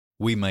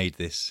We made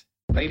this.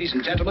 Ladies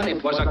and gentlemen,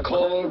 it was a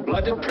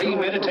cold-blooded,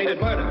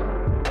 premeditated murder.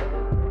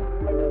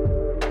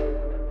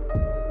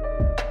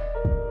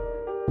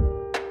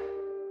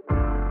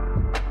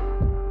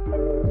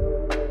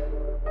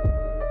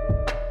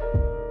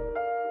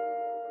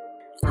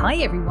 Hi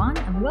everyone,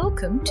 and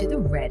welcome to the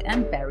Read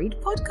and Buried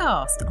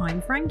podcast.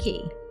 I'm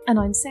Frankie. And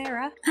I'm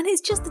Sarah. And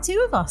it's just the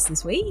two of us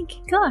this week.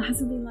 God, it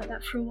hasn't been like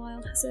that for a while,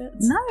 has it?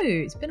 No,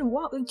 it's been a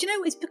while. Do you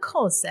know, it's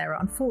because, Sarah,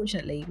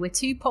 unfortunately, we're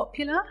too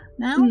popular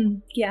now.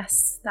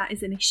 Yes, that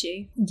is an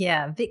issue.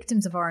 Yeah,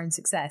 victims of our own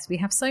success. We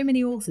have so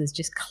many authors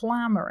just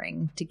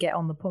clamouring to get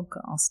on the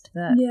podcast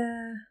that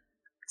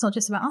it's not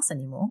just about us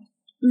anymore.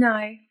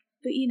 No,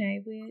 but you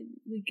know,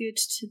 we're good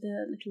to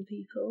the little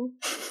people.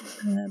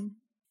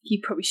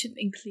 You probably shouldn't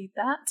include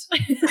that.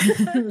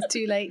 It's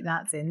too late,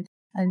 that's in.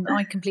 And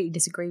I completely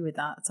disagree with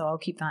that, so I'll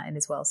keep that in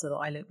as well so that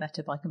I look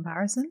better by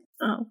comparison.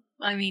 Oh,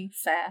 I mean,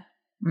 fair.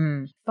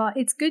 But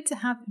it's good to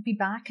be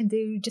back and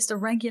do just a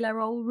regular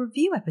old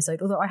review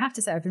episode. Although I have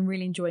to say, I've been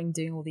really enjoying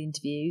doing all the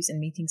interviews and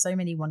meeting so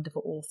many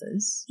wonderful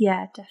authors.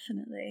 Yeah,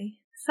 definitely.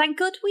 Thank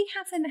God we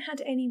haven't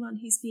had anyone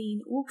who's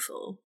been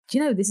awful. Do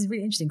you know, this is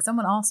really interesting.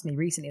 Someone asked me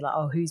recently, like,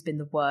 oh, who's been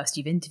the worst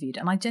you've interviewed?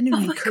 And I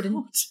genuinely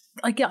couldn't.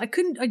 I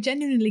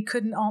genuinely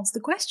couldn't answer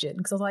the question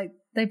because I was like,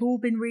 they've all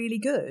been really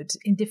good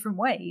in different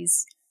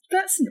ways.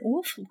 That's an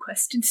awful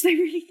question. Did they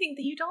really think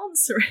that you'd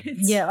answer it?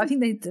 Yeah, I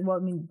think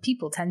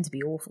people tend to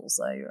be awful,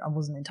 so I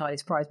wasn't entirely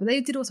surprised. But they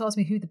did also ask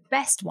me who the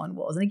best one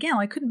was. And again,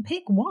 I couldn't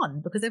pick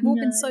one because they've all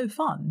been so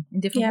fun in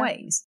different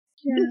ways.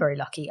 Yeah. I've been very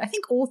lucky. I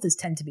think authors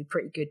tend to be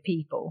pretty good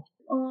people.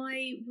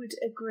 I would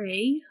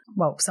agree.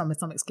 Well, with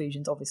some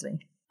exclusions, obviously.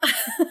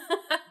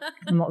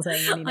 I'm not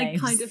saying any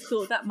names. I kind of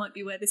thought that might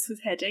be where this was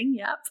heading,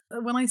 yep.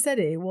 When I said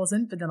it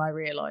wasn't, but then I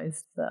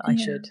realised that I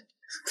should.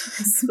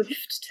 A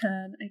swift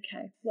turn.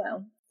 Okay,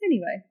 well,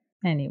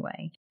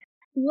 Anyway.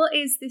 What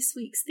is this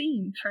week's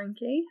theme,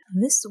 Frankie?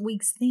 This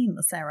week's theme,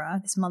 Sarah,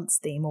 this month's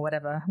theme or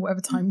whatever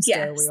time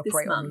scale we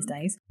operate on these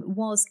days,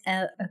 was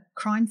a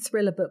crime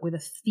thriller book with a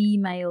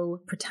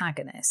female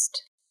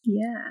protagonist.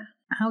 Yeah.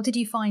 How did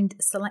you find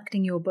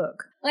selecting your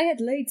book? I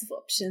had loads of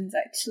options,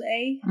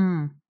 actually.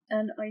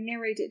 And I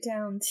narrowed it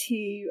down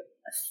to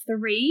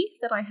 3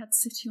 that I had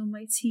sitting on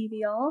my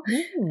TBR.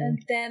 Ooh. And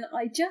then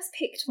I just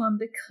picked one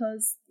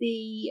because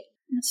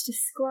let's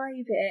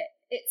describe it,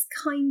 it's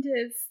kind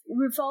of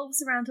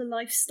revolves around a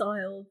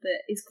lifestyle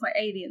that is quite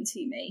alien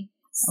to me.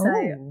 So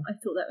I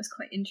thought that was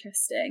quite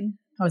interesting.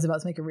 I was about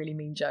to make a really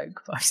mean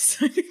joke, but I just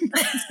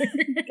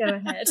Go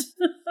ahead.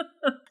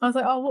 I was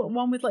like,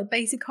 one with like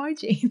basic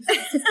hygiene.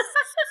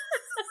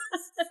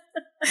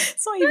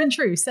 It's not even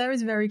true.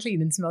 Sarah's very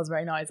clean and smells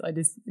very nice. It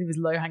was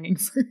low-hanging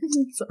fruit.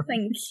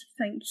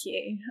 Thank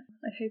you.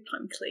 I hope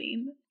I'm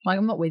clean. Like,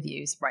 I'm not with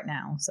you right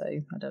now, so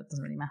it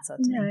doesn't really matter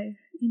to me. No,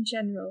 in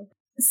general.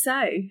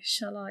 So,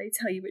 shall I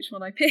tell you which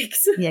one I picked?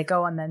 Yeah,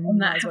 go on then. On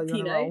that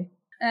happy note.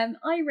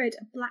 I read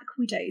Black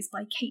Widows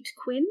by Cate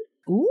Quinn.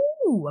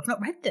 Ooh, I've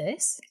not read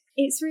this.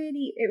 Spoiler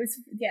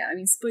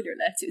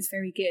alert, it was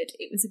very good.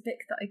 It was a book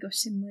that I got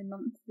in my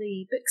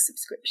monthly book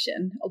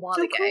subscription a while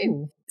ago.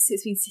 Cool. So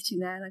it's been sitting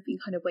there and I've been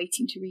kind of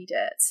waiting to read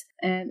it.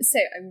 So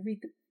I will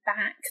read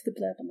the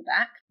blurb on the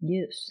back.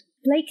 Yes.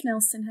 Blake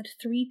Nelson had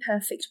 3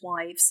 perfect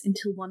wives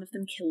until one of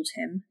them killed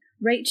him.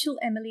 Rachel,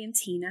 Emily and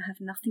Tina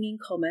have nothing in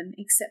common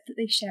except that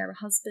they share a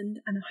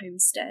husband and a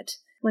homestead.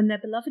 When their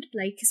beloved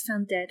Blake is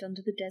found dead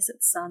under the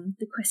desert sun,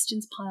 the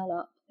questions pile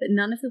up, but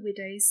none of the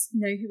widows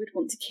know who would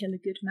want to kill a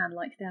good man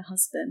like their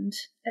husband.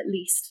 At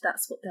least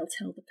that's what they'll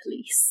tell the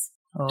police.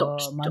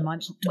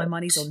 My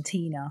money's on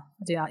Tina.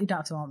 You don't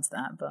have to answer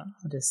that, but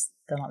I just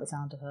don't like the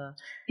sound of her.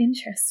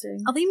 Interesting.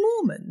 Are they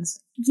Mormons?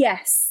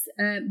 Yes.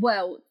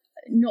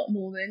 Not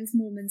Mormons.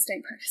 Mormons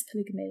don't practice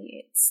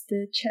polygamy. It's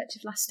the Church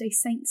of Latter-day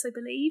Saints, I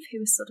believe,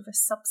 who is sort of a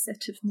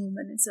subset of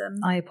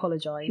Mormonism. I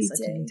apologise. I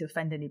didn't mean to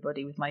offend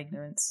anybody with my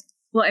ignorance.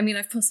 Well, I mean,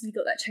 I've possibly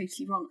got that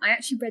totally wrong. I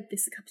actually read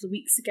this a couple of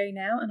weeks ago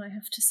now, and I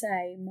have to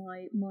say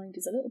my mind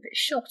is a little bit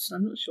shot, and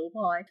I'm not sure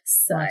why.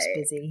 So life's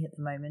busy at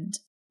the moment.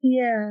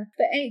 Yeah,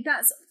 but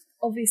that's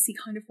obviously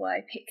kind of why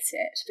I picked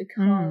it,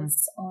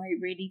 because I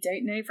really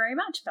don't know very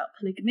much about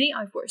polygamy.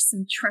 I've watched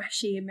some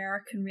trashy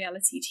American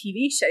reality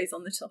TV shows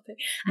on the topic.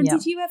 And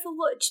did you ever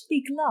watch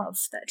Big Love,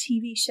 that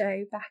TV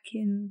show back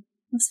in,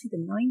 must be the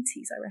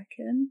 90s, I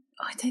reckon?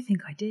 I don't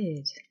think I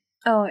did.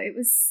 Oh, it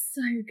was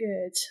so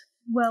good.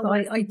 Well,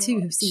 I too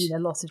have seen a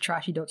lot of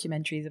trashy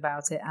documentaries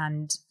about it,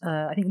 and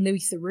I think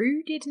Louis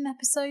Theroux did an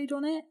episode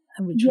on it,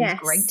 which was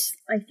great.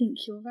 I think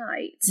you're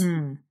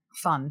right.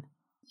 Fun.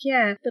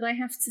 Yeah, but I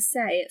have to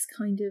say it's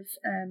kind of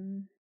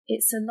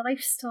it's a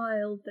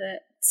lifestyle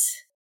that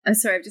I'm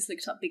sorry, I've just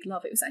looked up Big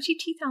Love. It was actually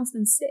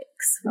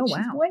 2006, which is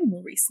way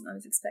more recent than I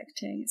was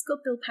expecting. It's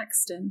got Bill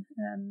Paxton.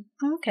 And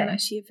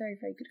actually a very,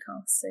 very good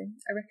cast, so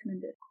I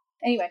recommend it.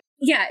 Anyway,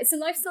 yeah, it's a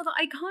lifestyle that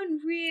I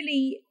can't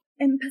really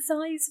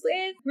empathise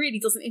with. Really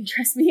doesn't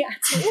interest me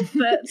at all.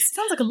 But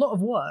sounds like a lot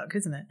of work,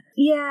 isn't it?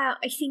 Yeah,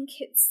 I think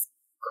it's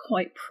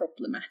quite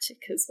problematic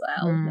as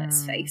well,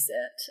 let's face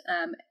it.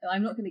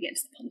 I'm not going to get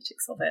into the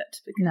politics of it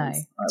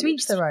because to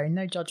each their own,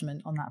 no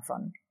judgment on that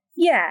front.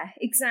 Yeah,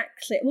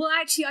 exactly. Well,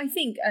 actually, I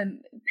think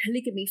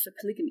polygamy for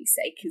polygamy's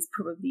sake is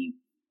probably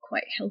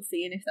quite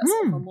healthy, and if that's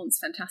what one wants,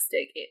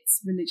 fantastic.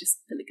 It's religious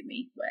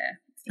polygamy where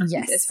I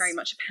think there's very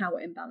much a power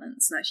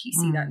imbalance, and actually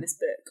you see that in this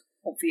book,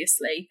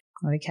 obviously.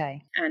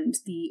 Okay. And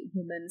the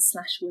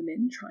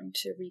woman/women trying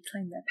to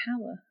reclaim their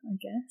power, I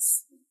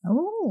guess.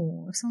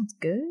 Oh, that sounds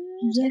good.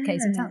 Yeah. Okay,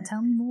 so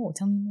tell me more.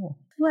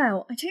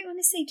 Well, I don't want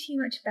to say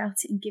too much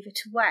about it and give it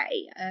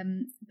away,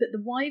 but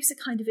the wives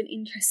are kind of an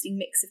interesting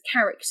mix of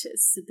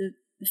characters. So the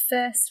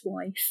first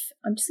wife,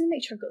 I'm just going to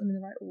make sure I've got them in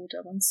the right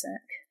order. One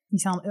sec.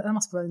 That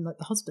must have been like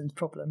the husband's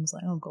problems.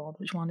 Like, oh God,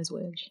 which one is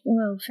which?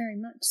 Well, very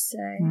much so.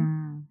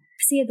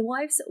 So yeah, the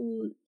wives are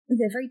all...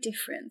 They're very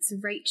different. So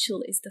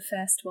Rachel is the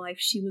first wife.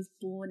 She was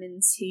born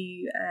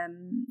into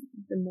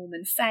the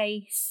Mormon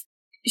faith.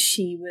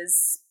 She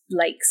was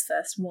Blake's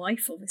first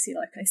wife, obviously,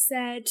 like I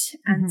said.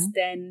 And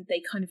then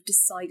they kind of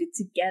decided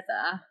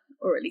together,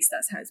 or at least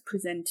that's how it's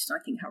presented,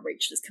 I think how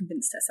Rachel has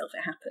convinced herself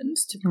it happened,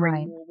 to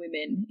bring more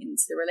women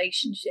into the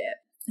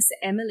relationship. So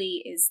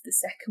Emily is the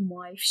second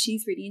wife.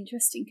 She's really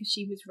interesting because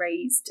she was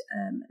raised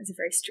as a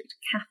very strict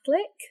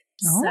Catholic.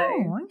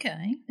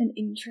 Okay. An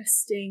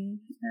interesting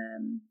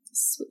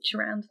switch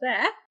around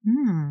there.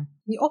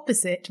 The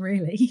opposite,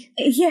 really.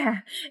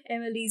 Yeah.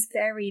 Emily's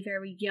very,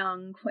 very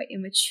young, quite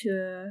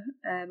immature,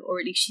 or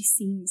at least she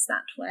seems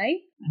that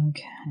way.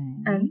 Okay.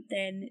 And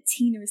then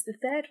Tina is the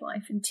third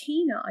wife. And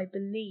Tina, I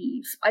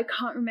believe, I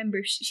can't remember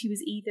if she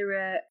was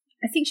either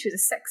I think she was a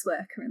sex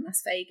worker in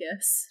Las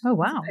Vegas. Oh,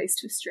 wow. As opposed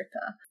to a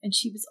stripper. And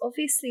she was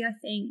obviously, I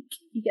think,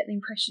 you get the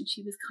impression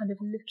she was kind of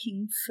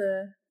looking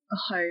for a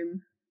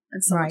home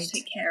and someone to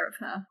take care of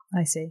her.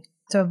 I see.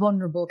 So a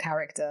vulnerable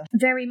character.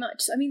 Very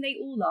much. I mean, they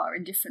all are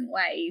in different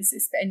ways.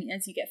 And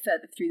as you get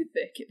further through the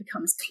book, it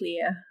becomes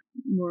clear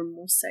more and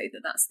more so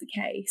that that's the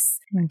case.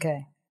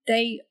 Okay.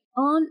 They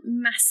aren't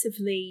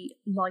massively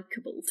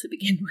likeable to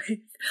begin with.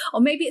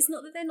 Or maybe it's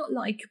not that they're not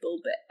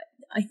likeable, but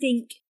I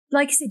think...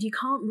 Like I said, you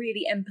can't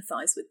really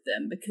empathise with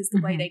them because the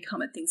way they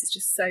come at things is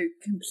just so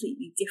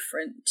completely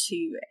different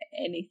to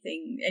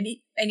anything,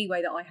 any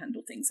way that I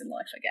handle things in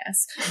life, I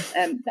guess.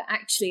 But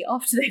actually,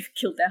 after they've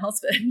killed their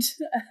husband,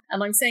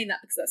 and I'm saying that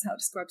because that's how it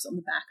describes it on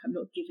the back, I'm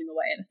not giving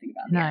away anything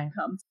about the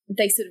outcome.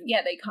 They sort of,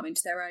 they come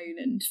into their own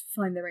and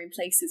find their own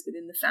places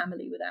within the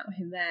family without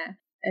him there.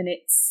 And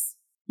it's,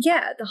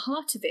 at the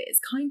heart of it is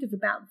kind of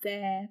about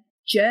their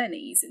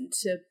journeys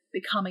into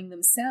becoming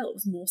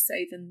themselves more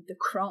so than the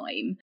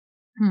crime.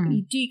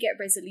 You do get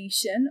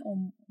resolution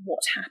on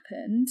what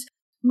happened.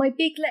 My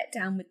big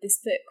letdown with this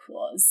book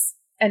was,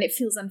 and it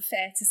feels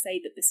unfair to say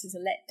that this was a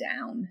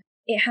letdown,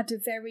 it had a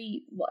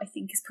very, what I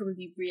think is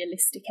probably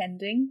realistic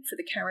ending for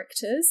the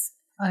characters.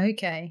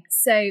 Okay.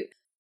 So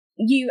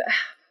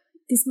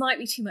this might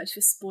be too much of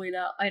a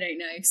spoiler, I don't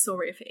know,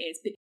 sorry if it is,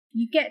 but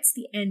you get to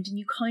the end and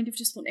you kind of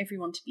just want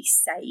everyone to be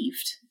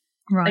saved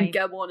and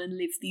go on and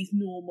live these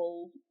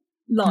normal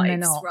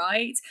lives,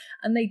 right?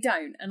 And they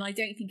don't, and I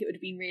don't think it would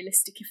have been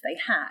realistic if they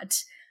had.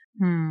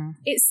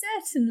 It's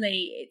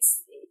certainly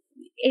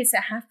it's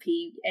a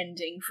happy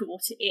ending for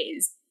what it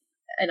is,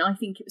 and I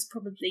think it was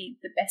probably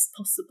the best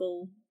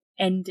possible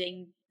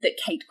ending that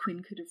Cate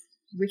Quinn could have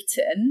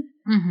written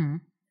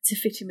to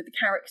fit in with the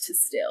characters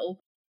still.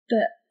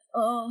 But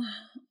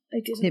I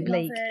didn't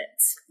love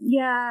it.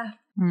 Yeah.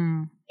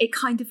 It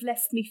kind of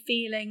left me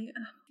feeling,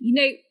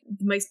 the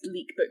most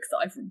bleak book that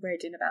I've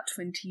read in about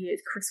 20 years,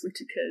 Chris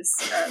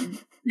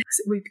Whitaker's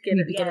We Begin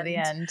at the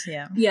End.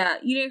 Yeah. Yeah,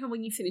 you know how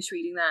when you finish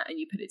reading that and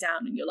you put it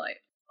down and you're like,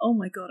 oh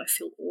my God, I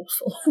feel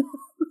awful.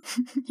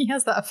 He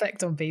has that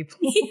effect on people.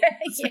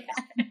 Yeah.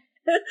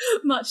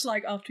 Much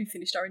like after we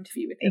finished our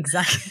interview with him.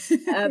 Exactly.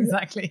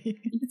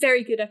 Exactly.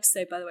 Very good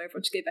episode, by the way,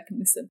 everyone should go back and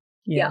listen.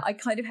 Yeah, I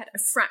kind of had a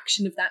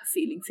fraction of that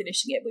feeling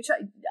finishing it, which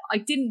I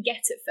didn't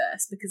get at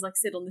first because, like I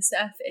said, on the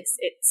surface,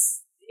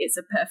 it's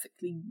a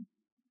perfectly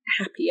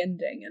happy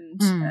ending,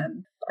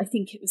 and I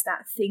think it was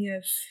that thing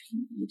of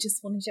you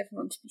just wanted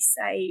everyone to be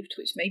saved,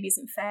 which maybe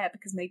isn't fair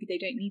because maybe they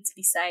don't need to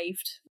be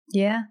saved.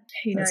 Yeah,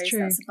 who knows?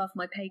 That's above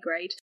my pay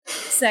grade.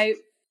 So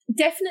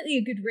definitely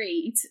a good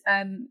read.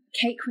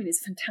 Cate Quinn is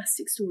a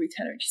fantastic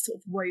storyteller, and she sort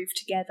of wove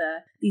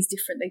together these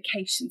different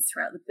locations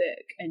throughout the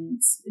book,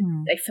 and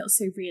they felt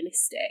so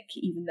realistic,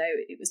 even though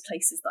it was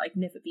places that I'd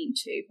never been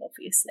to,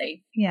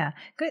 obviously. Yeah.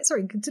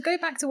 Sorry, to go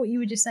back to what you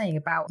were just saying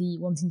about the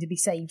wanting to be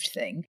saved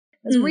thing,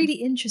 that's really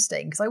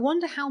interesting, because I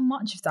wonder how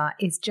much of that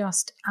is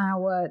just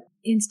our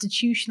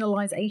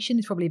institutionalization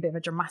is probably a bit of a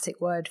dramatic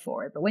word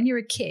for it. But when you're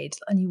a kid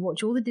and you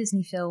watch all the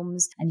Disney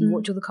films and you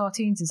watch all the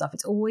cartoons and stuff,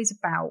 it's always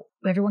about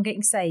everyone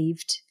getting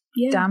saved,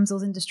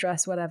 damsels in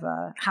distress,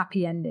 whatever,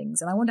 happy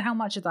endings. And I wonder how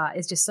much of that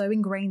is just so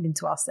ingrained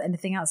into us that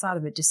anything outside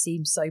of it just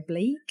seems so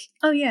bleak.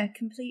 Oh yeah,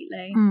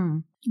 completely.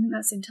 I think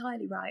that's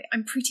entirely right.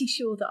 I'm pretty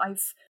sure that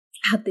I've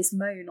had this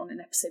moan on an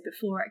episode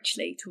before,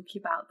 actually,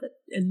 talking about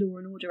a Law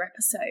and Order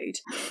episode.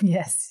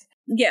 Yes.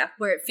 Yeah,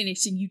 where it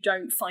finished and you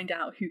don't find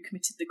out who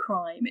committed the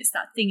crime. It's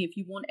that thing, if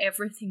you want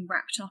everything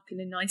wrapped up in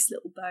a nice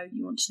little bow,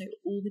 you want to know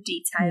all the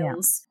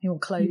details. You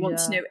want closure. You want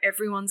to know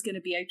everyone's going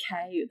to be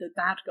okay, the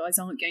bad guys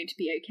aren't going to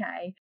be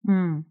okay.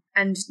 Mm.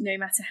 And no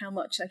matter how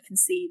much I can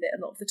see that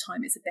a lot of the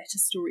time it's a better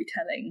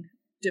storytelling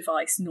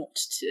device not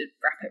to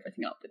wrap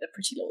everything up with a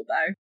pretty little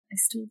bow, I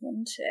still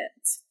want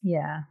it.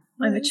 Yeah.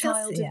 I'm a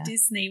child of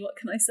Disney, what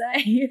can I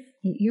say?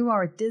 You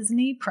are a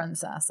Disney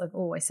princess. I've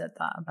always said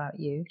that about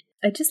you.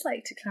 I'd just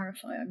like to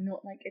clarify, I'm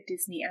not like a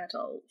Disney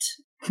adult.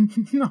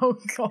 Oh,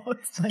 God.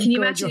 Can you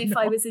imagine if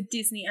I was a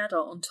Disney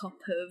adult on top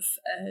of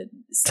a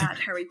sad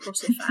Harry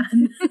Potter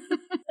fan?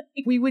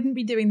 We wouldn't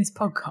be doing this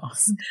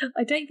podcast.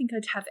 I don't think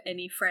I'd have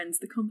any friends.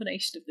 The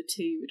combination of the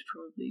two would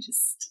probably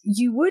just...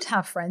 You would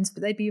have friends,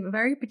 but they'd be a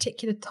very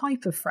particular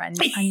type of friend,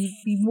 and you'd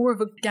be more of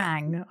a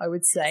gang, I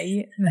would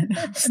say, than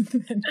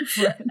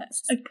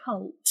friends. A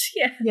cult,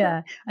 yeah.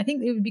 Yeah, I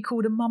think it would be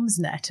called a mum's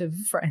net of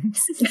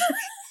friends.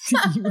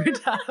 You would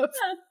have.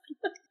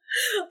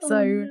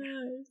 So,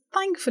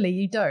 thankfully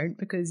you don't,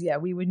 because,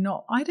 we would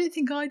not. I don't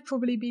think I'd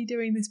probably be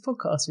doing this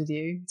podcast with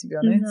you, to be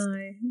honest.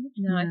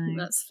 No, I think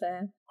that's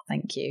fair.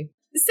 Thank you.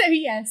 So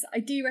yes, I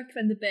do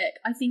recommend the book.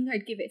 I think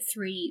I'd give it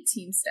 3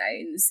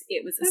 tombstones.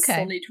 It was a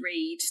solid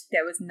read.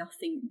 There was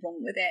nothing wrong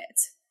with it,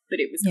 but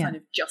it was kind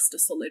of just a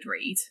solid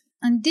read.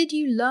 And did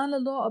you learn a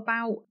lot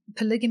about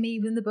polygamy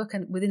within the book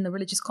and within the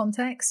religious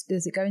context?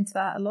 Does it go into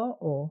that a lot,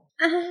 or?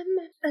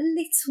 A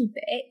little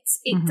bit.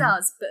 It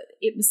does, but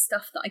it was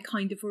stuff that I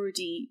kind of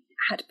already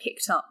had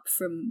picked up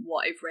from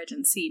what I've read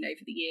and seen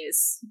over the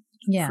years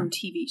from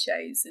TV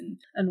shows and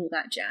all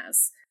that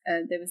jazz.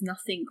 There was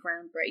nothing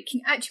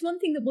groundbreaking. Actually, one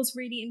thing that was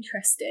really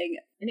interesting,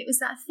 and it was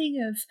that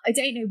thing of, I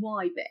don't know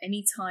why, but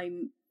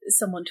anytime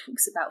someone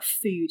talks about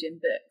food in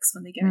books,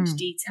 when they go into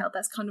detail,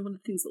 that's kind of one of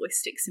the things that always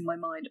sticks in my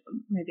mind.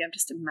 Maybe I'm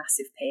just a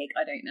massive pig,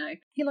 I don't know.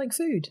 You like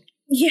food?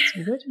 Yeah,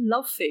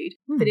 love food.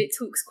 But it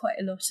talks quite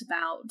a lot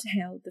about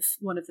how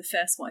one of the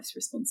first wife's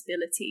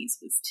responsibilities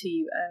was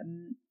to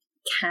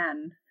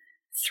can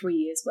 3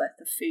 years worth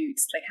of food,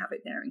 so they have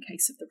it there in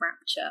case of the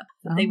rapture.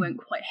 But they went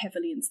quite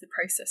heavily into the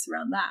process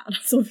around that, and I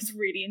thought it was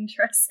really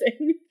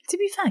interesting. To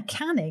be fair,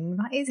 canning,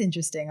 that is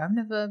interesting. I've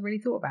never really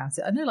thought about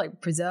it. I know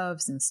like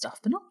preserves and stuff,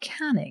 but not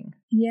canning.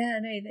 Yeah,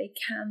 no, they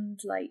canned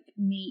like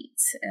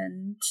meat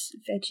and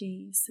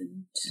veggies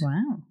and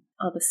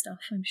other stuff,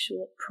 I'm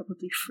sure.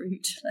 Probably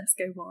fruit. Let's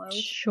go wild.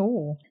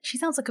 Sure. She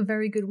sounds like a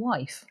very good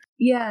wife.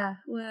 Yeah,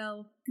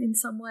 well, in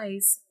some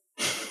ways.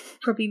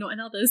 Probably not in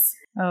others.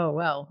 Oh,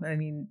 well, I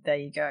mean, there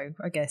you go.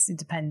 I guess it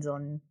depends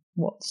on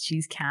what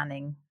she's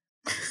canning.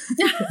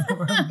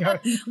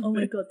 Oh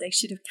my God, they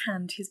should have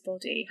canned his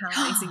body. How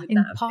amazing would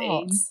that have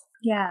been?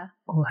 Yeah.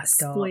 Oh, that's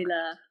Spoiler,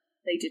 dark.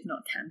 They did not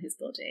can his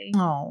body.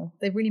 Oh,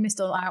 they really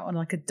missed out on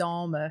like a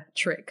Dharma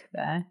trick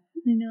there.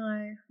 I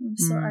know. I'm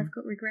sorry, I've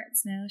got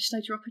regrets now. Should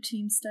I drop a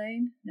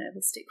tombstone? No,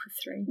 we'll stick with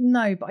 3.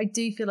 No, but I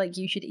do feel like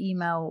you should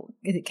email,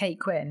 is it Cate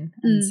Quinn,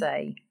 and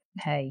say,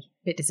 hey,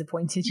 bit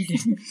disappointed you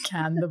didn't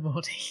can the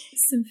body.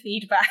 Some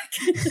feedback.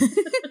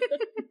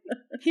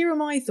 Here are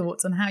my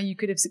thoughts on how you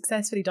could have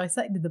successfully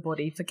dissected the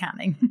body for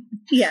canning.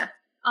 Yeah,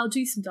 I'll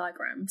do some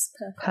diagrams.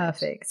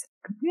 Perfect.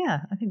 Yeah,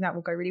 I think that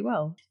will go really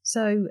well.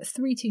 So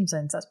 3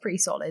 tombstones, that's pretty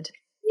solid.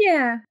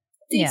 Yeah,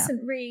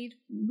 decent read.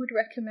 Would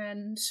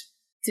recommend.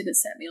 Didn't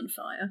set me on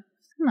fire.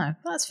 No,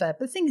 that's fair.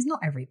 But the thing is, not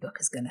every book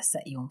is going to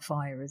set you on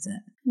fire, is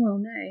it? Well,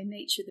 no.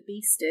 Nature of the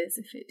Beast is.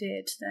 If it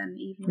did, then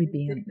even a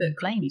good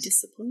book would be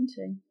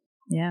disappointing.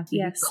 Yeah,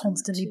 we'd be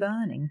constantly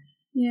burning.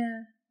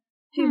 Yeah.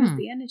 Who has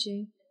the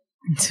energy?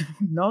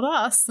 Not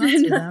us,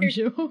 that's for damn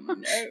sure.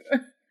 No.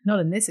 Not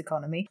in this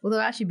economy. Although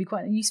it actually be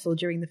quite useful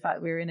during the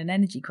fact we're in an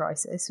energy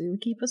crisis. It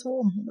would keep us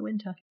warm in the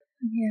winter.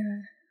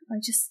 Yeah.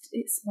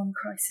 It's one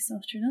crisis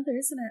after another,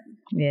 isn't it?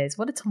 Yes,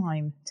 what a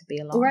time to be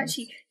alive. Or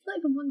actually, not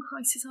even one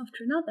crisis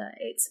after another.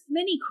 It's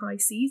many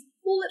crises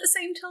all at the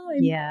same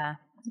time. Yeah.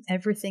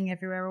 Everything,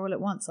 everywhere, all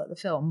at once, like the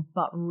film,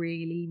 but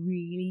really,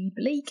 really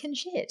bleak and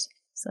shit.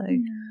 So,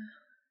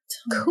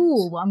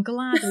 cool. Well, I'm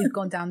glad we've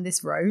gone down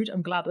this road.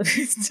 I'm glad that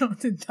we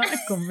started that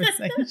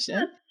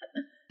conversation.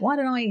 Why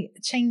don't I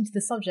change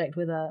the subject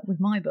with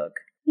my book?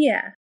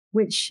 Yeah.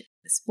 Which,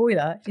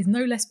 spoiler, is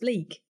no less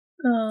bleak.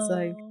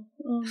 So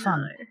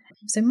fun. No.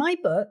 So my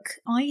book,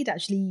 I'd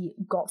actually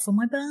got for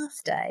my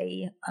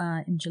birthday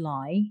in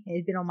July. It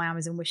had been on my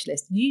Amazon wish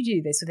list. You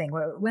do this thing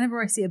where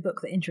whenever I see a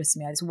book that interests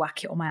me, I just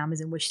whack it on my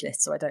Amazon wish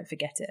list so I don't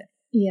forget it.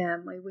 Yeah,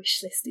 my wish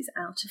list is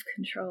out of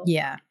control.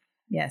 Yeah,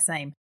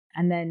 same.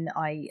 And then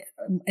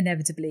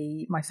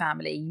inevitably, my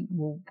family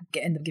will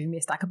end up giving me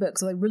a stack of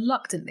books. Although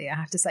reluctantly, I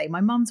have to say,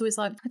 my mum's always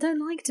like, I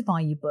don't like to buy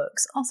you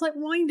books. I was like,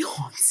 why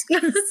not?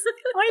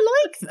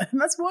 I like them.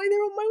 That's why they're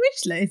on my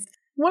wish list.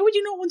 Why would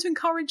you not want to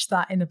encourage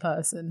that in a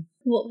person?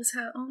 What was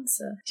her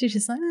answer? She was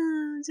just like,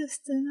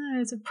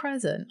 it's a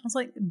present. I was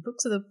like,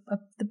 books are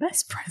the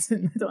best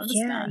present. I don't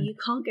understand. Yeah, you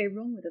can't go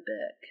wrong with a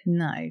book.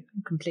 No,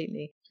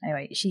 completely.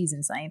 Anyway, she's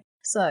insane.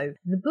 So,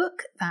 the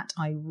book that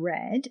I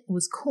read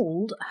was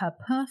called Her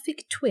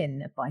Perfect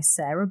Twin by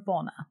Sarah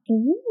Bonner.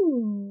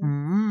 Ooh.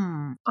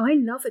 I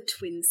love a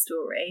twin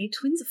story.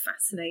 Twins are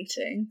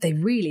fascinating. They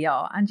really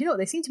are. And you know what?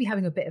 They seem to be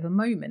having a bit of a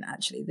moment,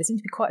 actually. There seem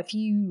to be quite a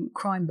few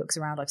crime books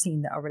around I've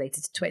seen that are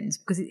related to twins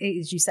because,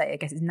 as you say, I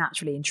guess it's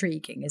naturally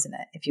intriguing, isn't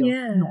it, if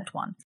you're not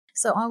one?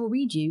 So I will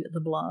read you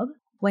the blurb.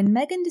 When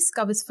Megan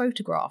discovers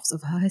photographs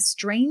of her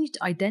estranged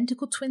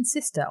identical twin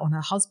sister on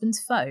her husband's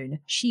phone,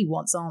 she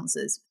wants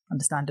answers,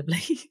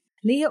 understandably.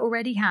 Leah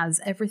already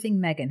has everything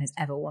Megan has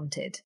ever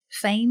wanted.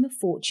 Fame,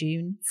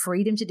 fortune,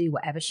 freedom to do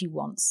whatever she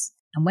wants.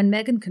 And when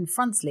Megan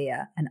confronts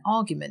Leah, an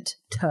argument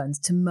turns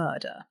to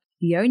murder.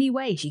 The only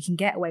way she can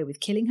get away with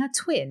killing her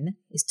twin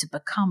is to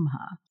become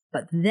her.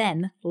 But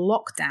then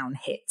lockdown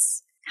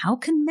hits. How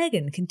can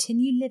Megan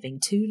continue living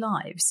two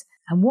lives?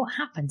 And what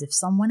happens if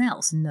someone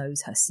else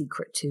knows her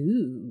secret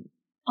too?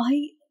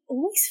 I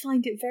always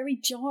find it very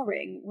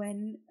jarring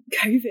when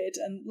COVID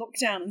and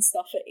lockdown and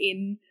stuff are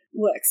in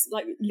works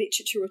like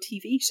literature or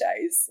TV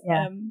shows.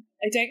 Yeah.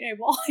 I don't know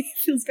why.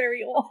 It feels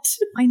very odd.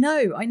 I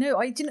know.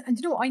 I didn't. And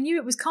you know what? I knew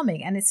it was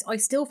coming, and I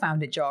still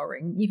found it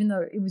jarring, even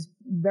though it was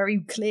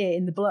very clear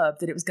in the blurb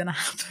that it was going to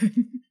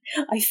happen.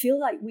 I feel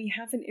like we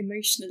haven't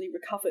emotionally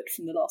recovered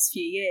from the last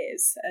few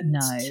years, and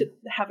to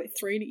have it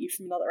thrown at you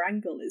from another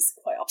angle is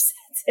quite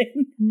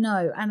upsetting.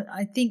 No, and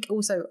I think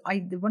also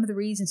one of the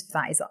reasons for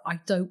that is that I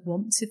don't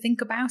want to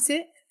think about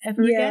it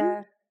ever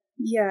again.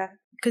 Yeah,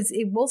 because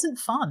it wasn't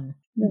fun.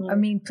 No. I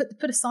mean,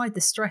 put aside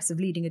the stress of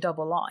leading a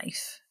double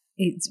life,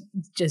 it's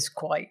just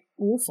quite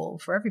awful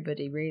for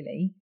everybody,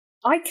 really.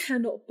 I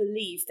cannot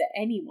believe that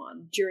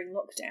anyone during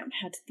lockdown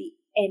had the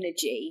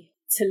energy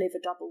to live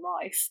a double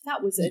life.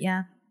 That was a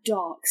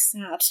dark,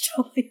 sad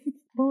time.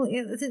 Well,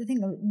 that's the thing.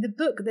 The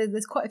book,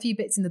 there's quite a few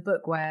bits in the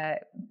book where,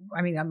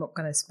 I mean, I'm not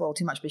going to spoil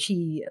too much, but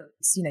she,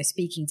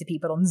 speaking to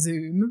people on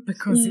Zoom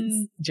because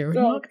it's during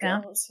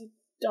lockdown.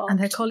 God.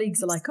 And her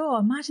colleagues are like, oh,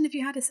 imagine if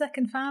you had a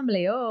second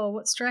family. Oh,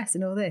 what stress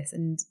and all this.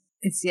 And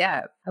it's,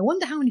 I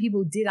wonder how many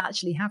people did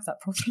actually have that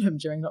problem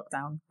during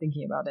lockdown,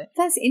 thinking about it.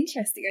 That's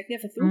interesting. I've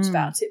never thought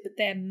about it, but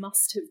there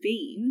must have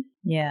been.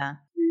 Yeah.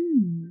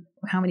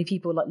 How many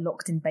people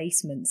locked in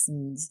basements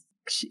and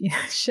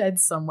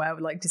sheds somewhere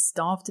were just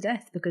starved to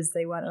death because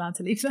they weren't allowed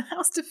to leave the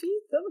house to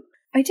feed them.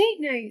 I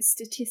don't know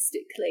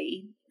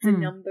statistically the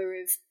number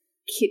of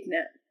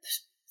kidnapped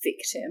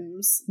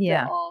victims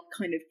that are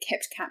kind of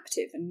kept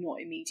captive and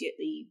not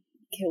immediately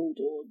killed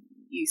or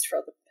used for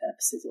other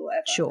purposes or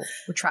whatever. Sure,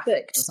 or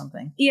trafficked or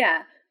something.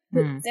 Yeah,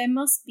 but there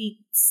must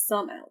be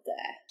some out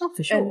there. Oh,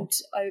 for sure. And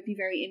I would be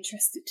very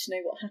interested to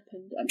know what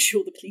happened. I'm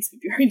sure the police would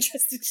be very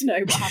interested to know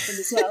what happened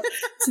as well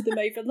to them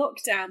over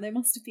lockdown. There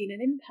must have been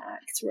an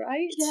impact,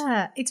 right?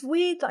 Yeah, it's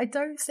weird that I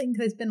don't think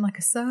there's been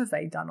a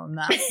survey done on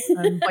that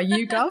by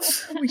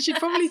YouGov. We should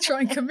probably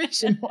try and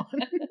commission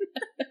one.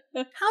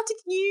 How did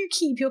you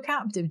keep your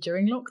captive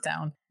during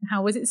lockdown?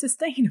 How was it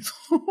sustainable?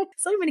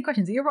 So many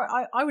questions. You're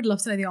right. I would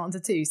love to know the answer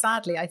too.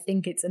 Sadly, I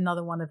think it's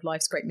another one of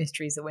life's great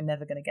mysteries that we're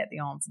never going to get the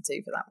answer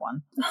to for that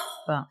one.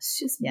 But it's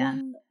just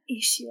one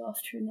issue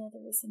after another,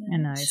 isn't it? I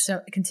know. It's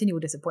a continual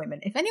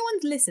disappointment. If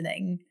anyone's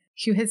listening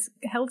who has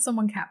held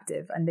someone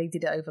captive and they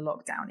did it over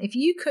lockdown, if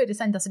you could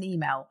send us an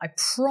email, I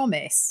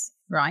promise,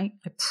 right?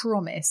 I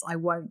promise I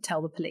won't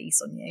tell the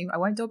police on you. I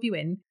won't dob you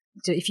in.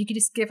 So if you could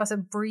just give us a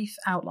brief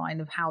outline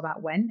of how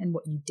that went and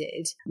what you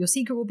did, your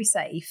secret will be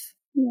safe.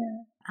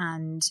 Yeah.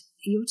 And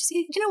you'll just,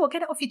 you know what,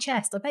 get it off your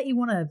chest. I bet you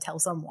want to tell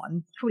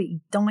someone, probably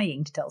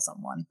dying to tell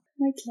someone.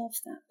 I'd love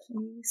that,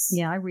 please.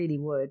 Yeah, I really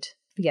would.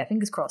 But yeah,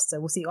 fingers crossed. So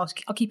we'll see.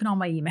 I'll keep an eye on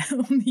my email,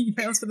 on the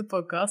emails for the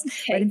podcast.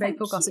 Okay,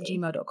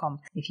 readingbreakpodcast@gmail.com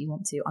if you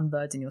want to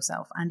unburden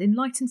yourself and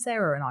enlighten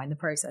Sarah and I in the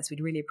process. We'd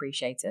really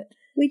appreciate it.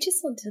 We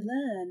just want to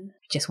learn.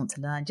 We just want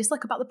to learn. Just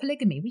like about the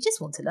polygamy. We just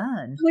want to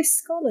learn. We're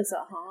scholars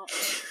at heart.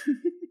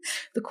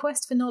 The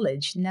quest for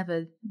knowledge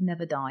never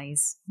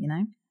dies,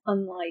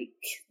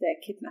 Unlike their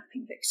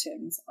kidnapping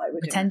victims, I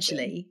would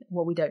potentially. Imagine.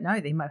 Well, we don't know.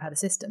 They might have had a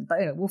system, but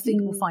anyway,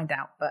 we'll find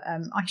out. But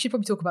I should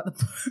probably talk about the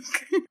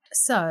book.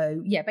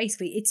 So yeah,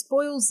 basically, it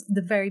spoils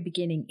the very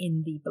beginning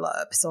in the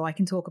blurb. So I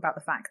can talk about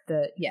the fact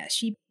that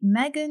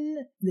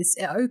Megan.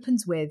 It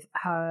opens with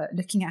her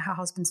looking at her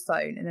husband's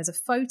phone, and there's a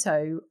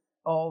photo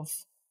of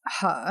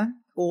her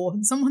or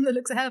someone that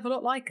looks a hell of a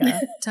lot like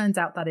her. Turns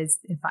out that is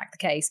in fact the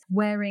case,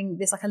 wearing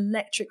this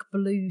electric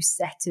blue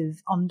set of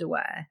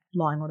underwear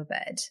lying on a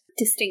bed.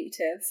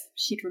 Distinctive.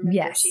 She'd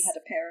remember if she had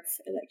a pair of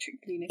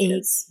electric blue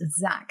knickers.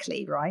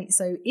 Exactly, right?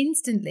 So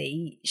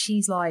instantly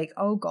she's like,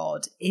 oh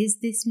God, is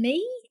this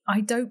me?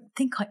 I don't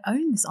think I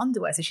own this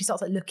underwear. So she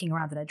starts looking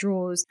around in her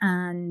drawers,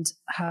 and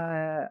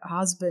her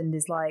husband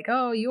is like,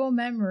 oh, your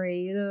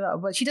memory.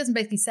 But she doesn't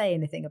basically say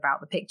anything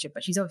about the picture,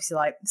 but she's obviously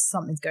like,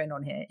 something's going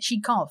on here.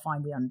 She can't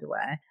find the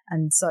underwear.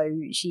 And so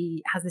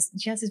she has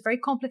this very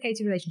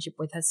complicated relationship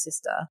with her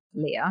sister,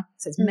 Leah.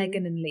 So it's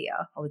Megan and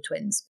Leah are the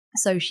twins.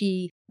 So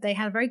they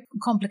had a very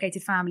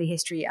complicated family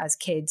history as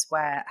kids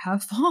where her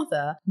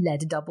father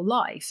led a double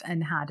life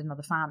and had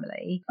another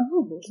family.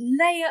 Oh,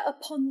 layer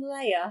upon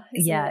layer,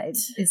 isn't it?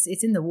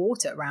 It's in the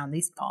water around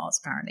these parts,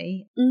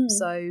 apparently.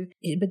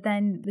 But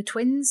then the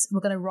twins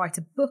were going to write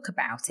a book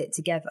about it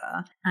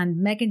together, and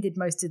Megan did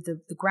most of the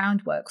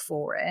groundwork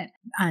for it.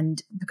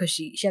 And because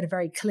she had a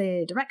very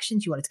clear direction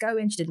she wanted to go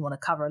in, she didn't want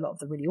to cover a lot of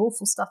the really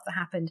awful stuff that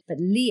happened. But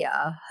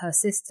Leah, her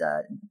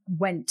sister,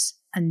 went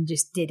and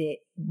just did it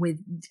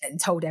and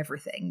told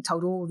everything,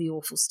 told all the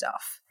awful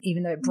stuff,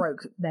 even though it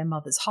broke their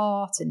mother's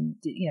heart and,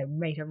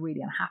 made her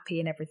really unhappy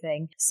and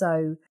everything.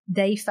 So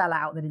they fell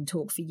out, they didn't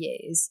talk for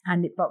years.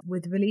 But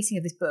with the releasing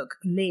of this book,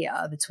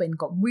 Leah, the twin,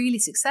 got really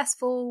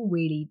successful,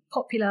 really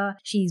popular.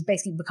 She's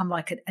basically become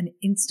like an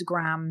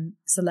Instagram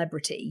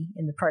celebrity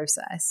in the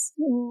process.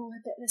 Oh, I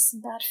bet there's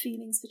some bad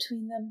feelings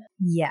between them.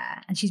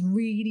 Yeah, and she's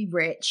really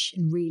rich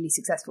and really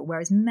successful.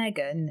 Whereas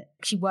Megan,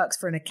 she works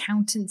for an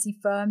accountancy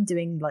firm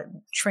doing like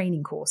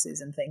training courses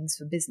and things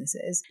for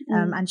businesses.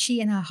 And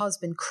she and her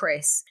husband,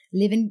 Chris,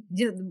 live in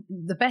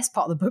the best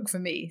part of the book for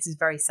me. This is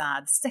very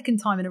sad. Second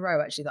time in a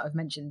row, actually, that I've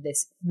mentioned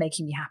this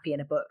making me happy in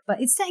a book.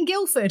 But it's set in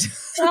Guildford.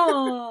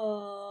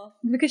 Oh.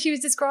 Because she was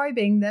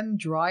describing them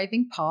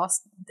driving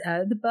past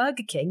the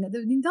Burger King at the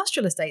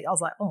industrial estate. I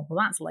was like, oh, well,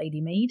 that's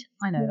Lady Mead.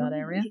 I know that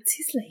area. It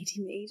is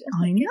Lady Mead.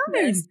 Oh, I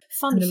know.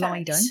 Fun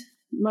fact.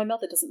 My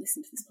mother doesn't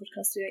listen to this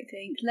podcast, I don't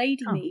think.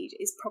 Lady Mead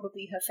is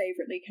probably her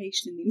favourite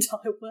location in the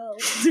entire world.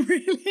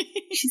 Really?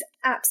 She's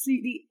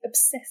absolutely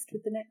obsessed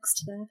with the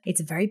next there. It's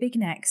a very big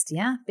next,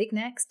 yeah. Big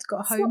next.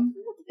 Got a home.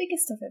 Not the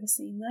biggest I've ever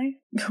seen,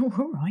 though.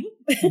 All right.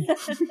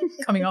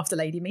 Coming after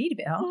Lady Mead a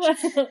bit harsh.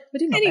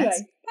 But anyway,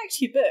 back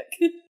to your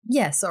book.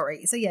 Yeah,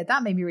 sorry. So yeah,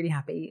 that made me really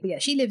happy. But yeah,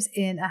 she lives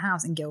in a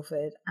house in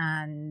Guildford,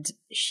 and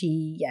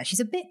she's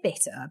a bit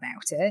bitter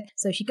about it.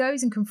 So she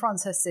goes and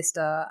confronts her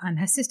sister, and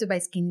her sister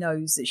basically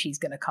knows that she's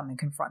going to come and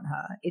confront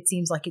her. It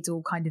seems like it's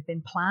all kind of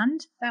been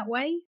planned that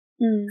way.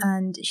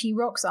 And she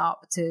rocks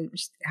up to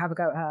have a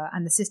go at her,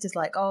 and the sister's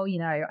like, oh,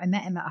 I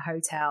met him at a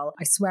hotel.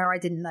 I swear I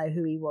didn't know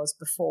who he was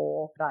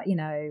before, but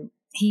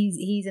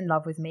he's in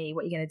love with me.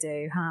 What are you going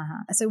to do?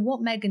 So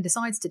what Megan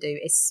decides to do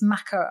is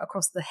smack her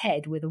across the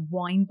head with a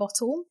wine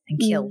bottle and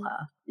kill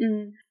her.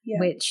 Yeah.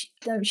 Which,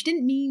 though she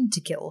didn't mean to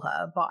kill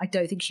her, but I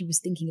don't think she was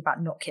thinking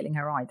about not killing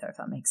her either, if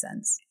that makes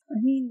sense. I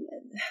mean,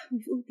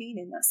 we've all been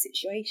in that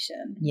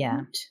situation. Yeah.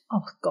 Right?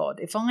 Oh, God,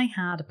 if I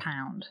had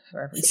 £1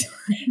 for every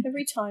time.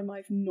 Every time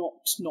I've not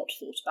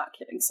thought about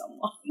killing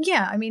someone.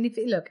 Yeah, I mean,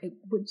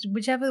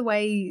 whichever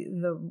way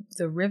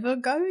the river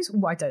goes,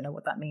 well, I don't know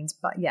what that means,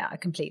 but yeah,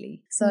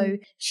 completely. So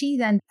she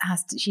then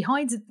she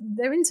hides,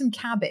 they're in some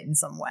cabin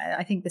somewhere.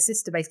 I think the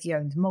sister basically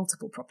owns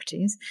multiple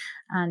properties,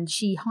 and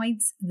she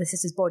hides the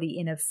sister's body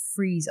in a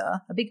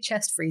freezer, a big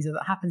chest freezer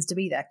that happens to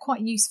be there.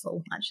 Quite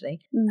useful, actually.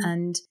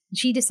 And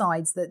she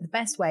decides that the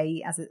best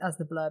way, as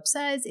the blurb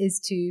says, is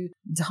to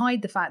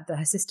hide the fact that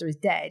her sister is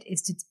dead,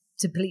 is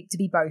to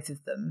be both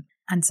of them.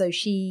 And so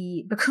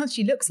because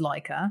she looks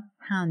like her,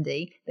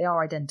 handy, they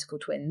are identical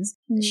twins,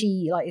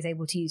 she is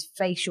able to use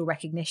facial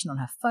recognition on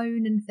her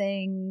phone and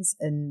things,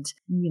 and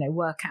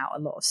work out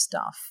a lot of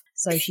stuff.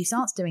 So she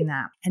starts doing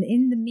that, and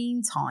in the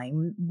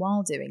meantime,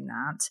 while doing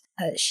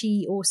that,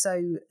 she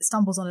also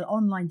stumbles on an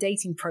online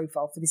dating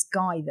profile for this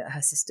guy that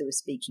her sister was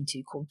speaking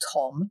to called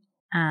Tom,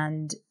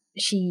 and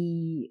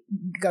she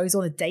goes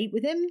on a date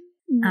with him.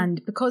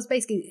 And because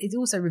basically it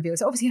also reveals,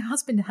 so obviously her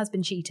husband has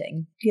been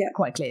cheating,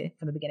 quite clear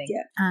from the beginning.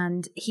 Yeah.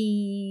 And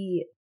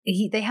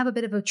they have a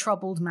bit of a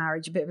troubled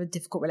marriage, a bit of a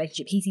difficult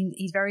relationship.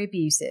 He's very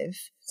abusive,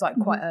 like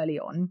quite early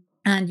on.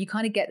 And you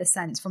kind of get the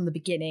sense from the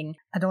beginning,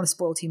 I don't want to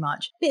spoil too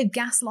much, a bit of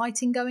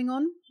gaslighting going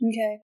on.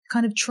 Okay.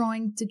 Kind of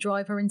trying to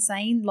drive her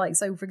insane. Like,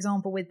 so for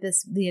example, with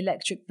the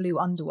electric blue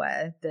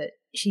underwear that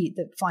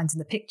finds in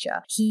the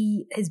picture,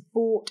 he has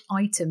bought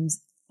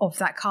items of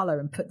that colour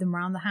and put them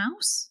around the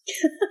house.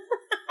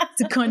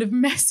 To kind of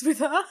mess with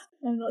her.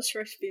 I'm not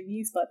sure I should be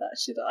amused by that,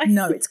 should I?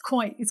 No, it's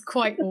quite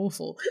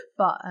awful,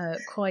 but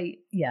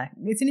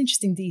it's an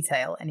interesting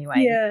detail anyway.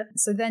 Yeah.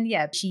 So then,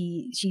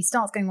 she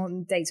starts going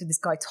on dates with this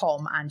guy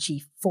Tom, and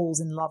she falls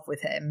in love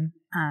with him,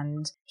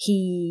 and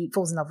he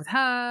falls in love with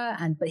her,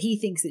 but he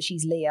thinks that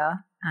she's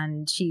Leah,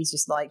 and she's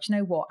just like, you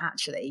know what?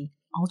 Actually,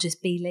 I'll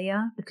just be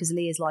Leah, because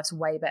Leah's life's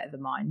way better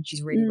than mine.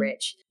 She's really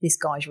rich. This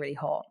guy's really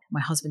hot.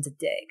 My husband's a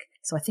dick.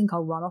 So I think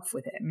I'll run off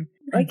with him.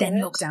 And then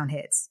lockdown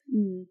hits.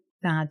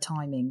 Bad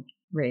timing,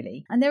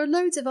 really. And there are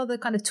loads of other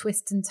kind of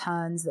twists and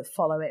turns that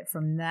follow it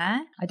from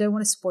there. I don't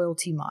want to spoil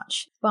too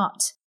much.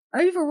 But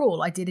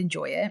overall, I did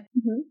enjoy it.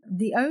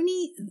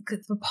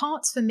 The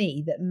parts for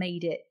me that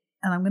made it,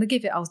 and I'm going to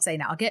give it, I'll say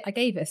now, I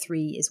gave it a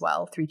 3 as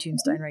well, 3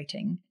 Tombstone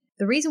rating.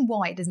 The reason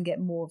why it doesn't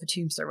get more of a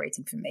Tombstone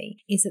rating from me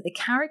is that the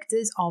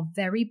characters are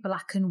very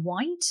black and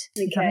white.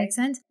 Okay. If that makes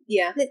sense?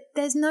 Yeah.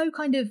 There's no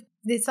kind of,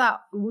 there's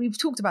that, we've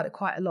talked about it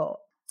quite a lot.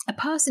 A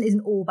person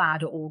isn't all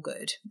bad or all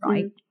good,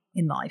 right?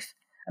 In life.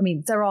 I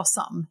mean, there are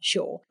some,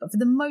 sure, but for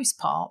the most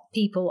part,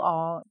 people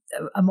are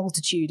a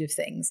multitude of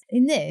things.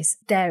 In this,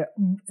 there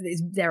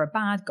are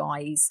bad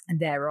guys and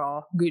there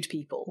are good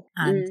people,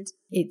 and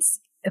it's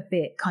a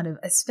bit kind of,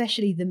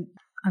 especially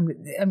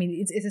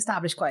it's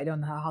established quite early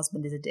on her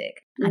husband is a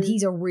dick, and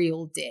he's a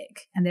real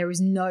dick, and there is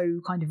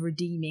no kind of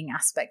redeeming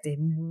aspect to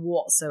him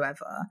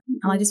whatsoever.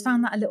 And I just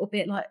found that a little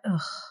bit like,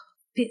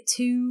 bit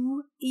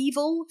too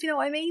evil, if you know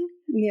what I mean.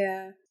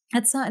 Yeah.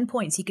 At certain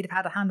points, he could have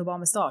had a handlebar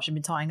moustache and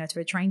been tying her to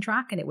a train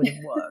track, and it would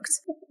have worked.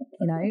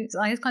 You know,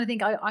 so I just kind of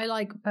think I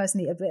like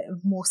personally a bit of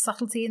more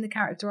subtlety in the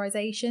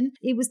characterization.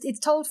 It's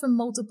told from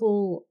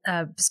multiple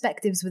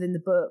perspectives within the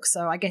book,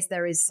 so I guess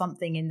there is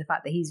something in the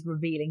fact that he's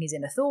revealing his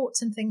inner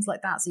thoughts and things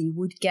like that. So you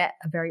would get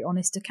a very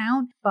honest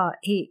account. But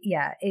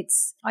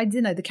I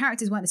don't know, the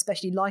characters weren't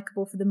especially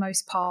likable for the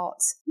most part,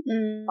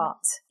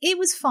 but it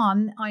was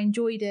fun. I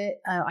enjoyed it.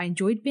 I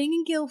enjoyed being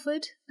in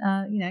Guildford.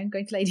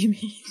 Going to Lady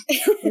Meath,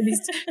 at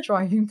least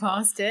driving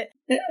past it.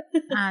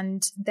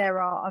 And there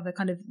are other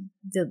kind of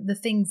the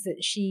things that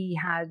she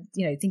had,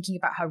 thinking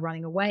about her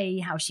running away,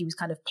 how she was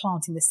kind of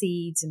planting the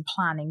seeds and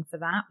planning for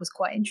that was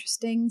quite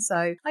interesting.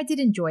 So I did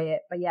enjoy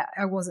it, but yeah,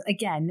 I was,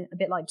 again, a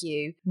bit like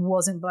you,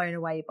 wasn't blown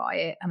away by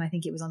it. And I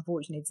think it was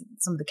unfortunate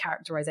some of the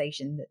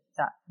characterization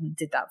that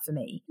did that for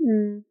me.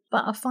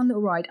 But a fun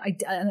little ride.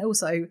 And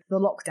also the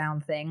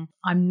lockdown thing,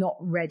 I'm not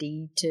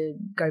ready to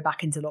go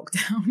back into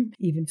lockdown,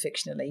 even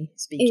fictionally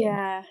speaking.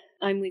 Yeah,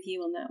 I'm with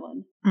you on that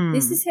one.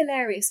 This is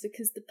hilarious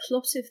because the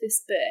plot of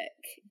this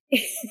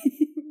book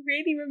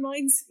really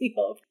reminds me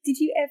of, did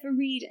you ever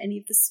read any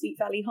of the Sweet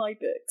Valley High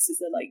books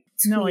as a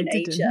teenager? No, I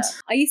didn't.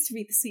 I used to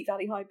read the Sweet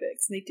Valley High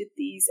books, and they did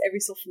these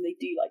every so often. They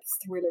do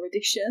thriller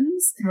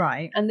editions,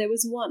 right? And there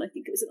was one, I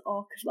think it was an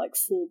arc of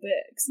 4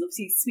 books, and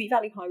obviously Sweet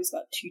Valley High was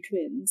about 2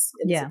 twins,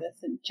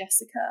 Elizabeth and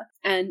Jessica,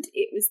 and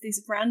it was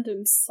this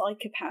random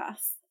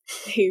psychopath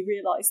who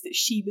realised that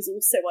she was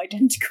also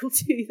identical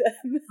to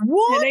them.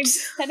 What?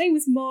 Her name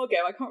was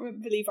Margot. I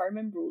can't believe I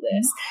remember all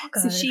this.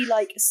 Margot. So she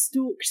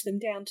stalked them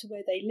down to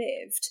where they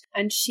lived,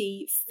 and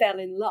she fell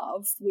in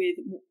love with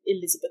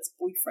Elizabeth's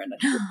boyfriend.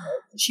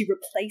 She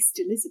replaced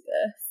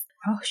Elizabeth.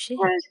 Oh, shit.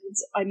 And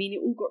I mean,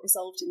 it all got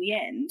resolved in the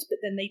end, but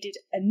then they did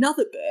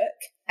another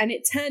book, and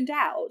it turned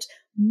out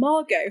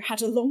Margot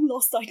had a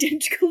long-lost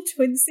identical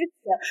twin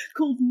sister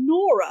called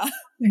Nora,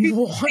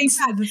 who came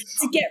back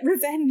to get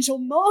revenge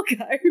on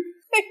Margot.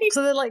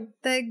 So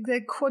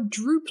they're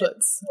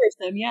quadruplets.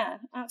 Yeah,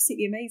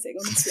 absolutely amazing,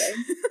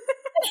 honestly.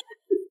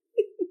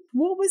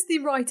 What was the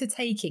writer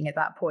taking at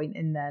that point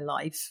in their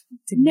life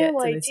to no get to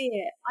idea.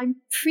 this? I'm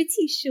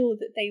pretty sure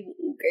that they were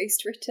all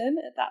ghost written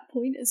at that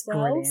point as well.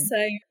 Brilliant. So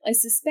I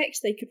suspect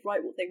they could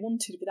write what they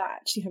wanted without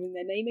actually having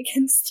their name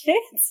against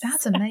it.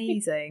 That's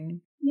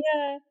amazing.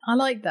 Yeah. I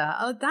like that.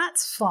 Oh,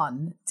 that's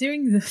fun.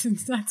 Doing this,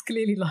 that's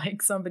clearly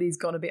somebody's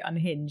gone a bit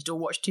unhinged or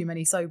watched too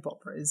many soap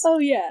operas. Oh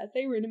yeah,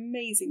 they were an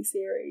amazing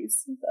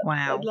series.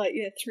 Wow.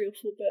 3 or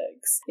 4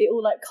 books. It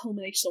all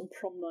culminated on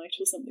prom night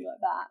or something like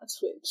that,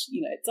 which,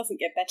 it doesn't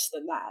get better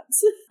than that.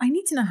 I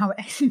need to know how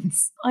it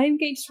ends. I'm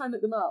going to try and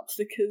look them up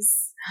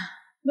because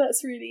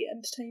that's really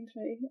entertained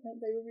me.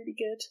 They were really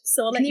good.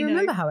 So I'll let you know. Can you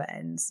remember how it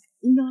ends?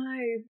 No.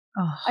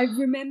 Oh. I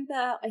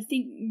remember, I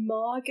think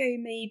Margot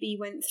maybe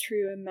went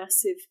through a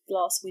massive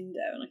glass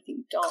window and I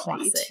think died.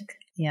 Classic.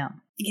 Yeah.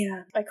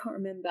 Yeah, I can't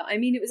remember. I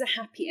mean, it was a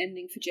happy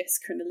ending for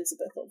Jessica and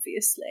Elizabeth,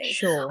 obviously.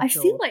 Sure. I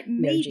feel like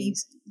maybe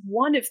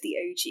one of the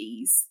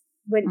OGs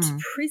went to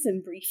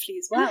prison briefly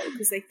as well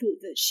because they thought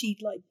that she'd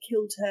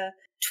killed her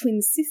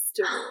twin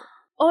sister.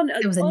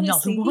 There was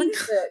another one.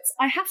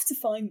 I have to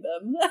find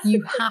them.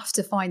 You have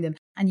to find them,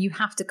 and you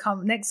have to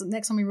come next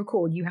time we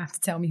record. You have to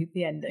tell me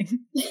the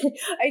ending.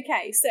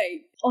 Okay, so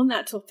on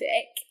that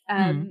topic,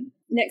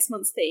 next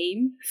month's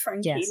theme,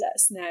 Frankie, let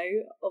us know.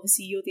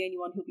 Obviously, you're the only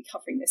one who'll be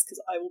covering this because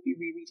I will be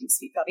rereading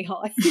Sweet Valley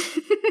High.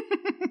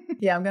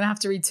 Yeah, I'm going to have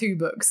to read 2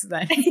 books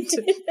then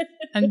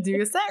and do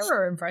a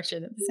Sarah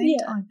impression at the same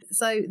time.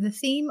 So the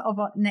theme of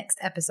our next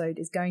episode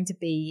is going to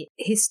be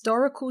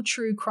historical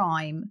true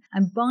crime.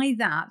 And by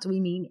that, we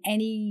mean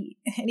any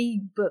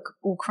book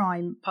or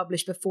crime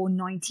published before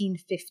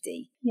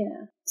 1950.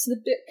 Yeah. So the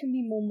book can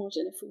be more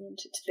modern if we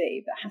want it to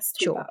be, but it has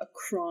to be about a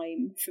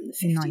crime from the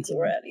 50s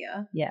or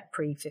earlier. Yeah,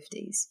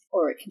 pre-50s.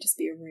 Or it can just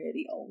be a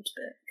really old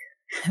book.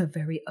 A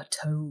very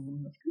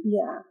tome.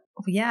 Yeah.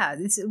 Oh, yeah,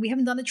 we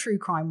haven't done a true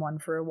crime one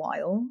for a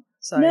while.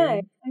 So no,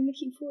 I'm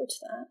looking forward to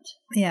that.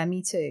 Yeah,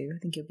 me too. I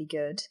think it'll be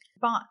good.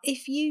 But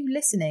if you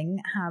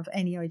listening have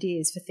any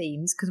ideas for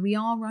themes, because we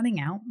are running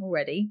out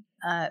already,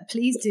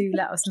 please do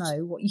let us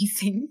know what you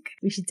think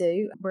we should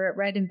do. We're at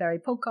Red and Berry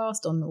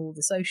Podcast on all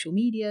the social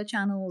media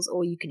channels,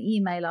 or you can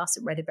email us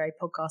at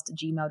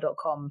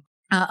redandberrypodcast@gmail.com.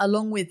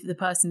 along with the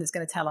person that's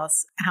going to tell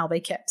us how they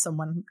kept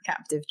someone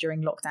captive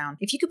during lockdown.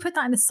 If you could put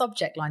that in the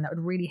subject line, that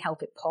would really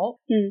help it pop.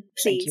 Please.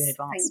 Thank you in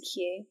advance. Thank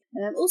you.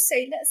 Also,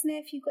 let us know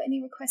if you've got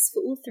any requests for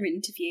author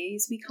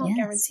interviews. We can't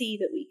guarantee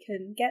that we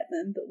can get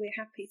them, but we're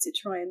happy to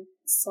try and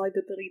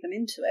cyberbully them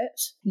into it.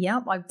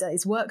 Yep,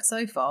 it's worked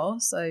so far,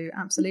 so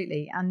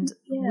absolutely. And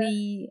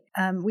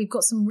we've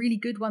got some really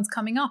good ones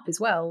coming up as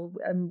well.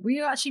 We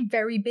are actually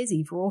very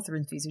busy for author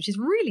interviews, which is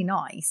really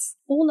nice.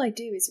 All I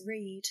do is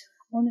read,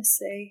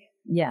 honestly.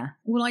 Yeah,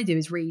 all I do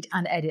is read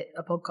and edit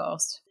a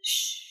podcast.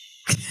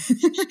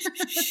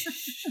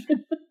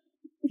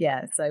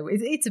 Yeah, so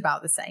it's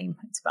about the same.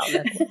 It's about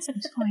level. It's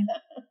fine.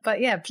 But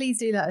yeah, please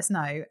do let us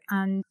know.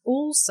 And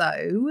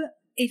also,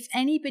 if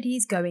anybody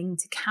is going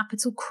to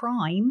Capital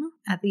Crime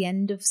at the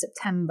end of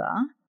September,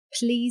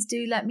 please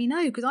do let me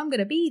know, because I'm going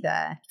to be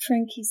there.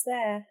 Frankie's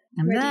there.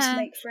 I'm ready there to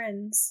make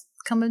friends.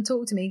 Come and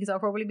talk to me, because I'll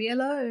probably be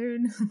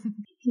alone.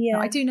 Yeah.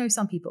 No, I do know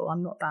some people.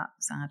 I'm not that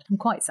sad. I'm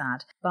quite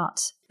sad.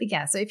 But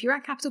yeah, so if you're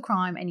at Capital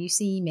Crime and you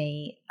see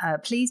me,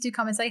 please do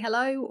come and say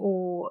hello.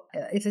 Or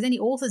if there's any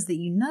authors that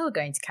you know are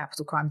going to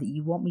Capital Crime that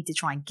you want me to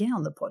try and get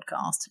on the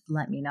podcast,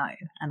 let me know.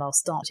 And I'll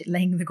start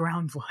laying the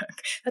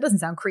groundwork. That doesn't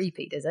sound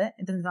creepy, does it?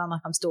 It doesn't sound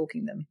like I'm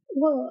stalking them.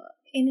 Well,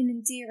 in an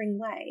endearing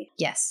way.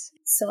 Yes.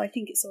 So I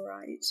think it's all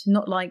right.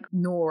 Not like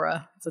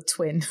Nora, the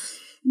twin.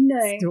 No,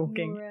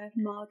 stalking. Nora,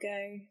 Margot.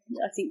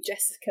 I think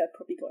Jessica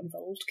probably got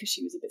involved because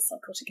she was a bit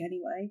psychotic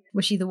anyway.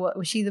 Was she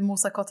the more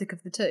psychotic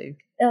of the two?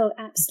 Oh,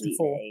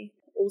 absolutely.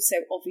 Also,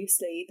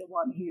 obviously, the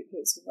one who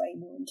was way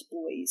more into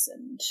boys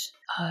and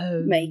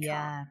makeup.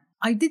 Yeah.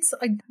 I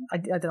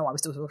don't know why we're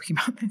still talking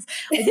about this.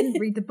 I didn't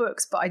read the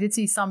books, but I did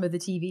see some of the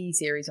TV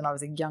series when I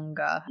was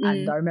younger.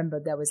 And I remember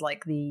there was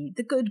like the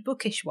good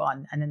bookish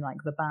one and then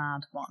like the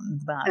bad one,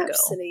 the bad girl.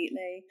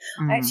 Absolutely.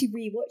 I actually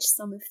rewatched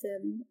some of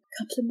them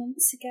a couple of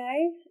months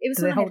ago. It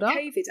was when I had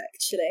COVID,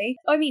 actually.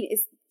 I mean,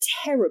 it's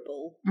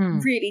terrible,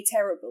 really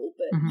terrible,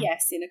 but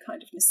yes, in a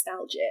kind of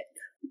nostalgic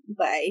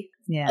way.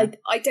 Yeah.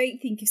 I don't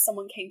think if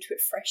someone came to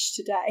it fresh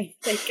today,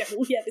 they'd go,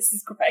 oh yeah, this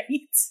is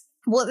great.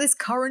 Well, this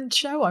current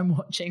show I'm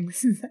watching,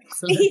 this is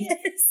excellent.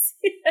 Yes.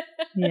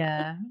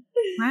 Yeah.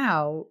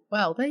 Wow.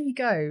 Well, there you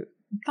go.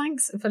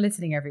 Thanks for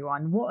listening,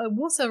 everyone.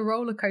 What a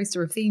roller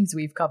coaster of themes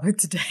we've covered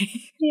today.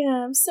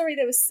 Yeah, I'm sorry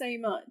there was so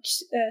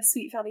much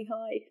Sweet Valley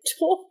High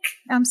talk.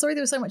 I'm sorry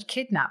there was so much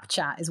kidnap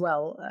chat as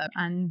well.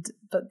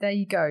 But there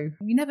you go.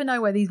 You never know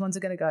where these ones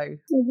are going to go. A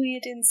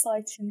weird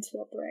insight into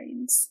our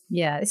brains.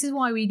 Yeah, this is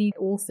why we need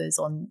authors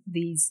on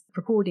these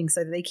recordings,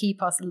 so that they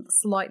keep us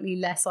slightly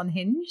less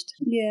unhinged.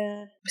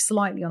 Yeah.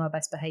 Slightly on our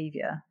best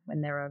behaviour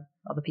when there are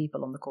other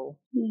people on the call.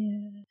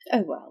 Yeah.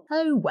 Oh well.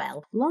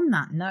 Well, on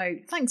that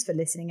note, thanks for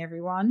listening,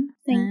 everyone.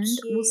 Thank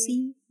you. We'll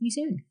see you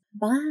soon.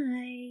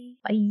 Bye.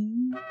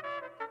 Bye.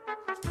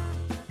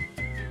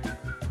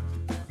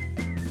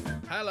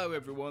 Hello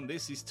everyone,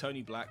 this is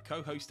Tony Black,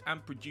 co-host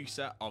and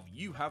producer of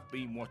You Have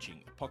Been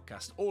Watching, a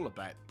podcast all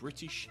about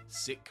British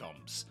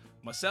sitcoms.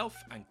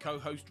 Myself and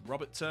co-host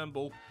Robert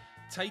Turnbull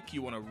take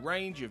you on a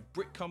range of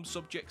Britcom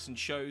subjects and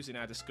shows in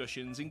our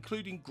discussions,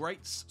 including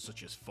greats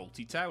such as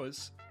Fawlty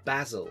Towers.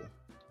 Basil,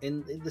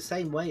 in the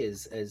same way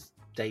as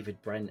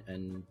David Brent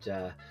and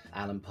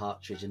Alan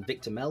Partridge and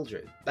Victor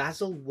Meldrew,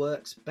 Basil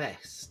works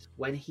best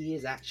when he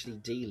is actually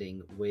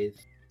dealing with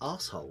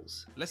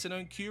arseholes. Lesser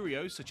known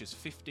curios such as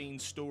 15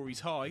 Stories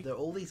High. There are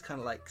all these kind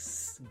of like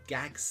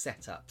gag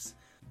setups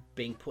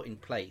being put in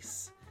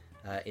place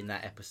in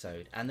that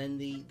episode, and then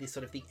the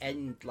sort of the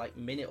end like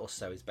minute or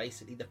so is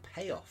basically the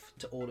payoff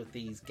to all of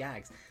these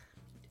gags,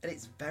 and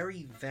it's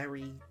very,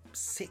 very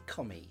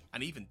sitcom-y.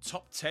 And even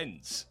top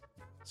 10s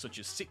such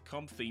as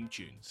sitcom theme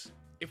tunes.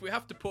 If we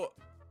have to put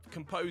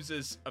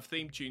composers of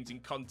theme tunes in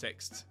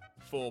context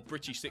for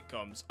British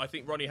sitcoms, I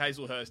think Ronnie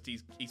Hazelhurst,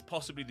 he's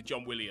possibly the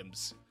John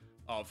Williams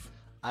of...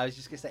 I was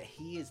just going to say,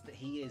 he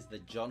is the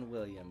John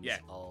Williams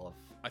of...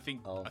 I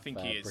think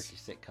he is.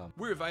 British sitcom.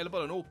 We're available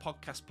on all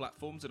podcast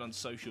platforms and on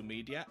social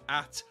media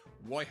at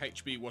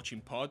YHB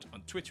Watching Pod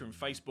on Twitter and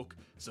Facebook.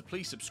 So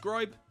please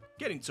subscribe,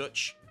 get in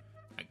touch,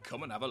 and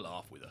come and have a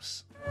laugh with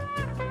us.